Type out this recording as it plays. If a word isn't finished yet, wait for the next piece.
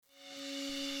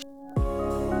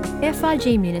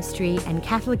FRG Ministry and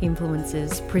Catholic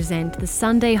Influencers present the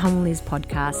Sunday Homilies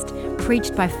podcast,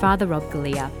 preached by Father Rob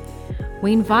Galea.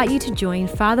 We invite you to join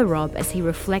Father Rob as he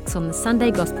reflects on the Sunday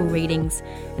Gospel readings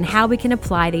and how we can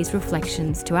apply these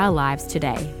reflections to our lives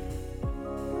today.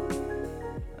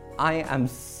 I am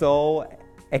so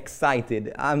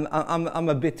excited. I'm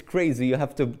a bit crazy. You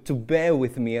have to bear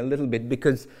with me a little bit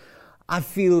because I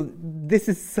feel this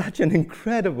is such an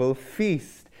incredible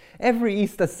feast. Every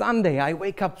Easter Sunday, I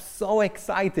wake up so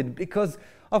excited because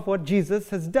of what Jesus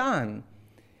has done.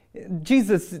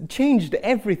 Jesus changed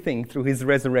everything through his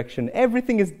resurrection.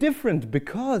 Everything is different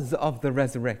because of the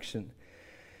resurrection.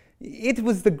 It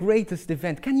was the greatest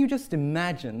event. Can you just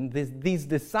imagine these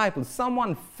disciples,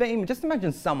 someone famous, just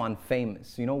imagine someone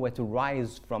famous, were to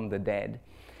rise from the dead.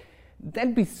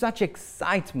 There'd be such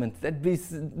excitement,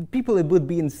 people would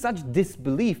be in such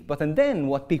disbelief, and then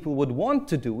what people would want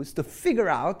to do is to figure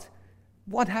out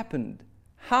what happened,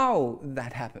 how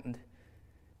that happened.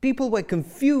 People were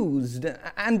confused,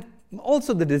 and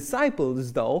also the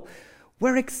disciples, though,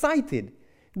 were excited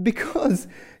because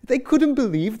they couldn't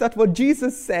believe that what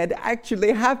Jesus said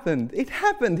actually happened. It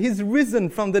happened. He's risen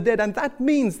from the dead, and that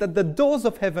means that the doors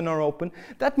of heaven are open.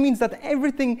 That means that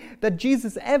everything that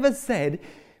Jesus ever said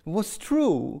was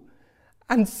true.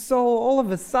 And so all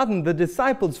of a sudden the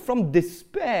disciples from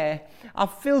despair are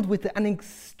filled with an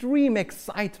extreme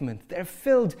excitement. They're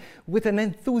filled with an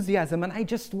enthusiasm, and I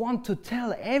just want to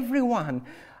tell everyone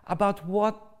about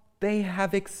what they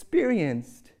have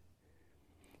experienced.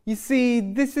 You see,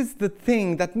 this is the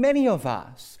thing that many of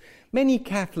us, many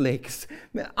Catholics,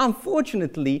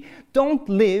 unfortunately, don't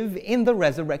live in the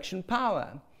resurrection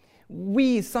power.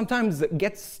 We sometimes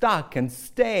get stuck and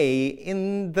stay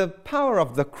in the power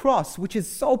of the cross, which is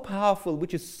so powerful,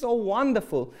 which is so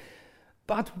wonderful.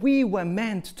 But we were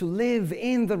meant to live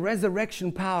in the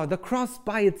resurrection power. The cross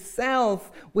by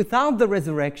itself, without the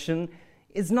resurrection,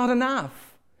 is not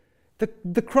enough.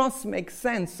 The cross makes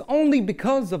sense only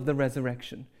because of the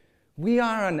resurrection. We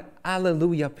are an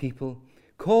Alleluia people,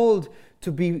 called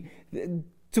to be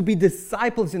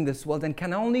disciples in this world, and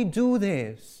can only do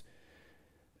this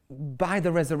by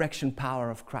the resurrection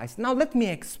power of Christ. Now let me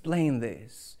explain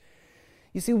this.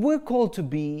 You see, we're called to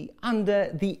be under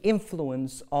the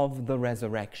influence of the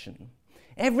resurrection.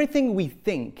 Everything we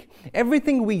think,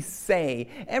 everything we say,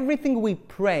 everything we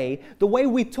pray, the way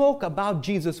we talk about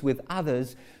Jesus with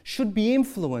others should be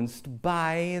influenced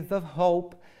by the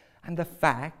hope and the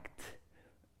fact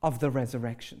of the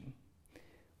resurrection.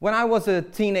 When I was a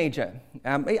teenager,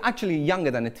 actually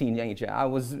younger than a teenager,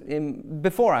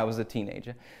 before I was a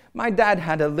teenager, my dad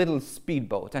had a little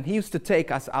speedboat, and he used to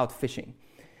take us out fishing.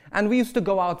 And we used to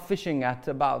go out fishing at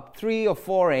about 3 or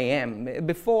 4 a.m.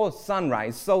 before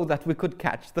sunrise so that we could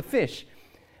catch the fish.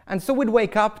 And so we'd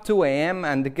wake up 2 a.m.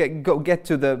 and get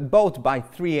to the boat by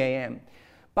 3 a.m.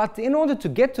 But in order to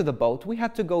get to the boat, we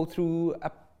had to go through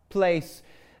a place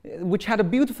which had a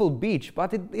beautiful beach,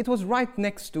 but it was right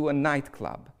next to a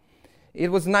nightclub. It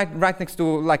was right next to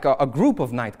like a group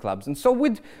of nightclubs. And so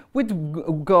we'd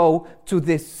go to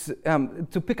this,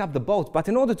 to pick up the boat. But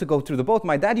in order to go through the boat,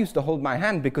 my dad used to hold my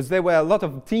hand because there were a lot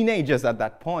of teenagers at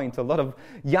that point, a lot of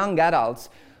young adults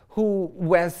who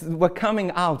were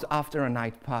coming out after a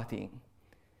night partying.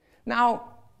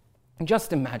 Now,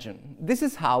 just imagine, this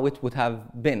is how it would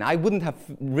have been. I wouldn't have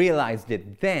realized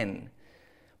it then.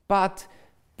 But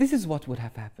this is what would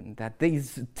have happened, that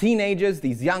these teenagers,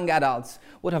 these young adults,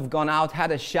 would have gone out,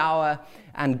 had a shower,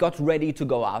 and got ready to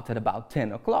go out at about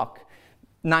 10 o'clock,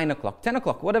 9 o'clock, 10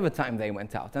 o'clock, whatever time they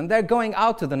went out. And they're going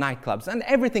out to the nightclubs, and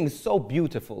everything is so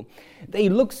beautiful. They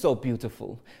look so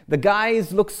beautiful. The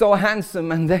guys look so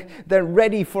handsome, and they're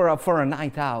ready for a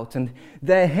night out. And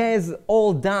their hair's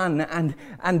all done, and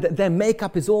their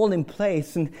makeup is all in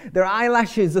place, and their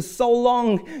eyelashes are so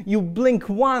long, you blink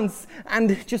once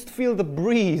and just feel the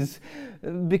breeze,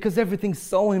 because everything's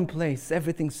so in place,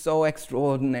 everything's so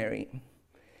extraordinary.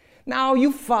 Now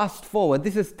you fast forward,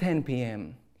 this is 10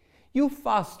 p.m., you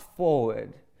fast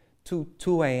forward to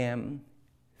 2 a.m.,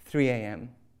 3 a.m.,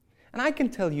 and I can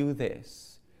tell you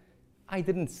this, I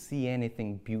didn't see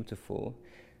anything beautiful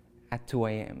at 2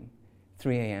 a.m.,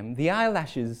 3 a.m. The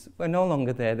eyelashes were no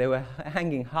longer there. They were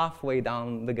hanging halfway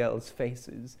down the girls'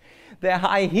 faces. Their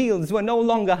high heels were no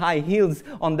longer high heels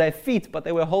on their feet, but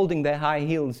they were holding their high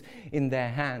heels in their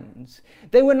hands.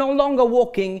 They were no longer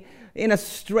walking in a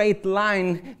straight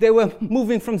line. They were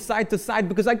moving from side to side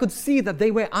because I could see that they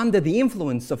were under the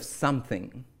influence of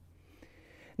something.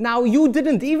 Now, you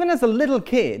didn't, even as a little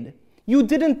kid, you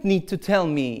didn't need to tell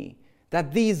me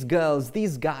that these girls,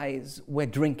 these guys were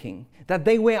drinking, that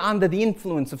they were under the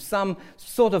influence of some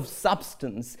sort of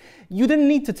substance. You didn't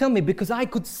need to tell me because I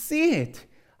could see it.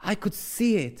 I could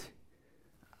see it.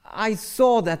 I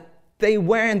saw that they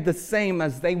weren't the same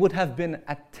as they would have been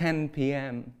at 10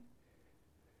 p.m.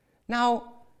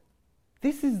 Now,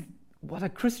 this is what a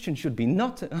Christian should be,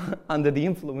 not under the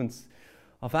influence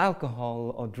of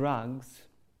alcohol or drugs,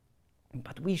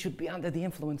 but we should be under the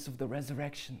influence of the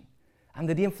resurrection,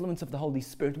 under the influence of the Holy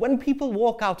Spirit. When people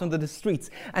walk out onto the streets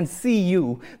and see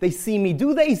you, they see me.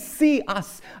 Do they see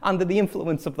us under the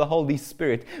influence of the Holy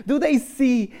Spirit? Do they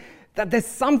see that there's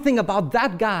something about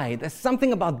that guy, there's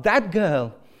something about that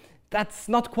girl that's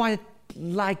not quite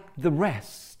like the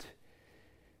rest?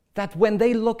 That when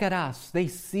they look at us, they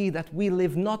see that we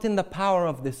live not in the power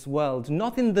of this world,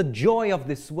 not in the joy of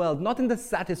this world, not in the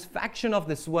satisfaction of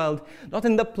this world, not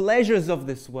in the pleasures of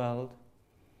this world,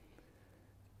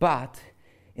 but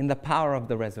in the power of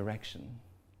the resurrection.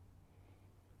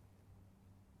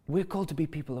 We're called to be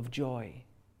people of joy.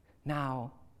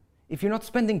 Now, if you're not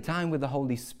spending time with the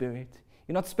Holy Spirit,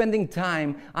 you're not spending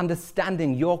time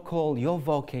understanding your call, your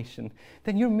vocation,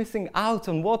 then you're missing out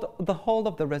on what the whole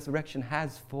of the resurrection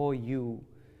has for you.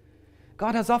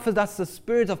 God has offered us the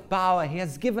spirit of power. He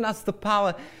has given us the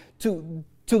power to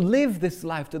live this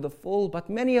life to the full, but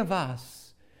many of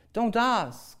us don't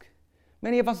ask.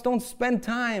 Many of us don't spend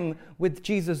time with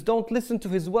Jesus, don't listen to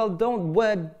His word,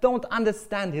 don't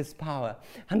understand His power.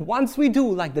 And once we do,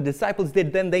 like the disciples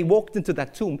did, then they walked into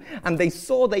that tomb and they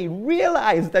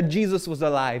realized that Jesus was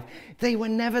alive. They were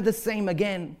never the same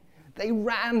again. They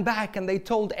ran back and they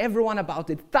told everyone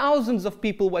about it. Thousands of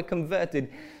people were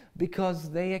converted because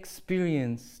they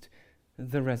experienced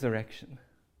the resurrection.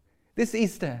 This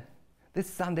Easter, this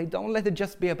Sunday, don't let it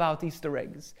just be about Easter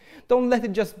eggs. Don't let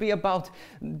it just be about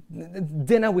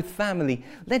dinner with family.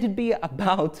 Let it be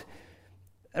about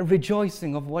a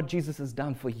rejoicing of what Jesus has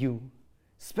done for you.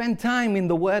 Spend time in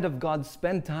the Word of God.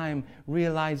 Spend time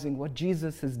realizing what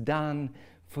Jesus has done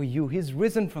for you. He's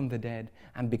risen from the dead.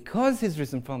 And because He's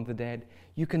risen from the dead,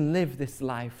 you can live this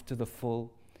life to the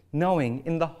full, knowing,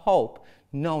 in the hope,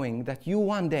 knowing that you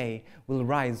one day will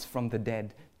rise from the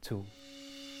dead too.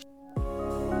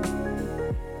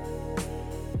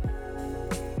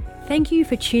 Thank you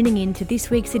for tuning in to this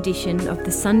week's edition of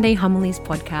the Sunday Homilies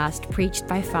podcast preached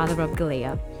by Father Rob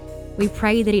Galea. We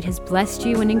pray that it has blessed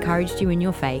you and encouraged you in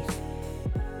your faith.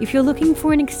 If you're looking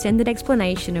for an extended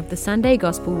explanation of the Sunday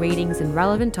Gospel readings and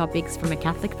relevant topics from a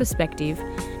Catholic perspective,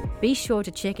 be sure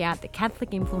to check out the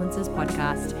Catholic Influencers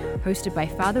podcast hosted by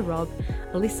Father Rob,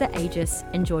 Alyssa Aegis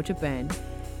and Georgia Byrne.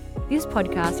 This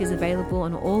podcast is available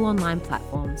on all online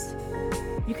platforms.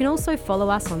 You can also follow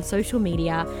us on social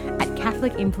media at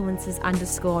Catholic Influencers _ on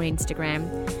Instagram,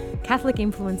 Catholic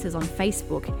Influencers on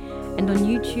Facebook, and on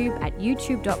YouTube at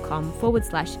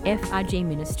youtube.com/FRG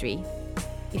Ministry.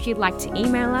 If you'd like to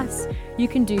email us, you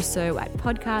can do so at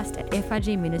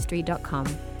podcast@frgministry.com.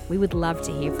 We would love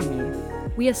to hear from you.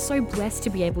 We are so blessed to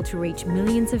be able to reach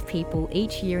millions of people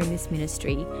each year in this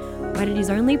ministry, but it is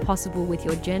only possible with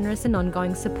your generous and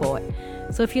ongoing support.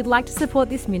 So if you'd like to support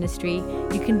this ministry,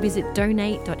 you can visit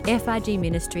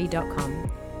donate.frgministry.com.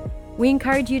 We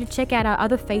encourage you to check out our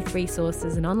other faith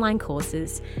resources and online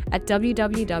courses at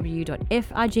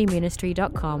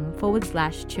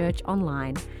www.frgministry.com/church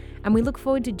online. And we look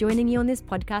forward to joining you on this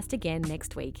podcast again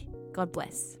next week. God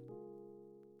bless.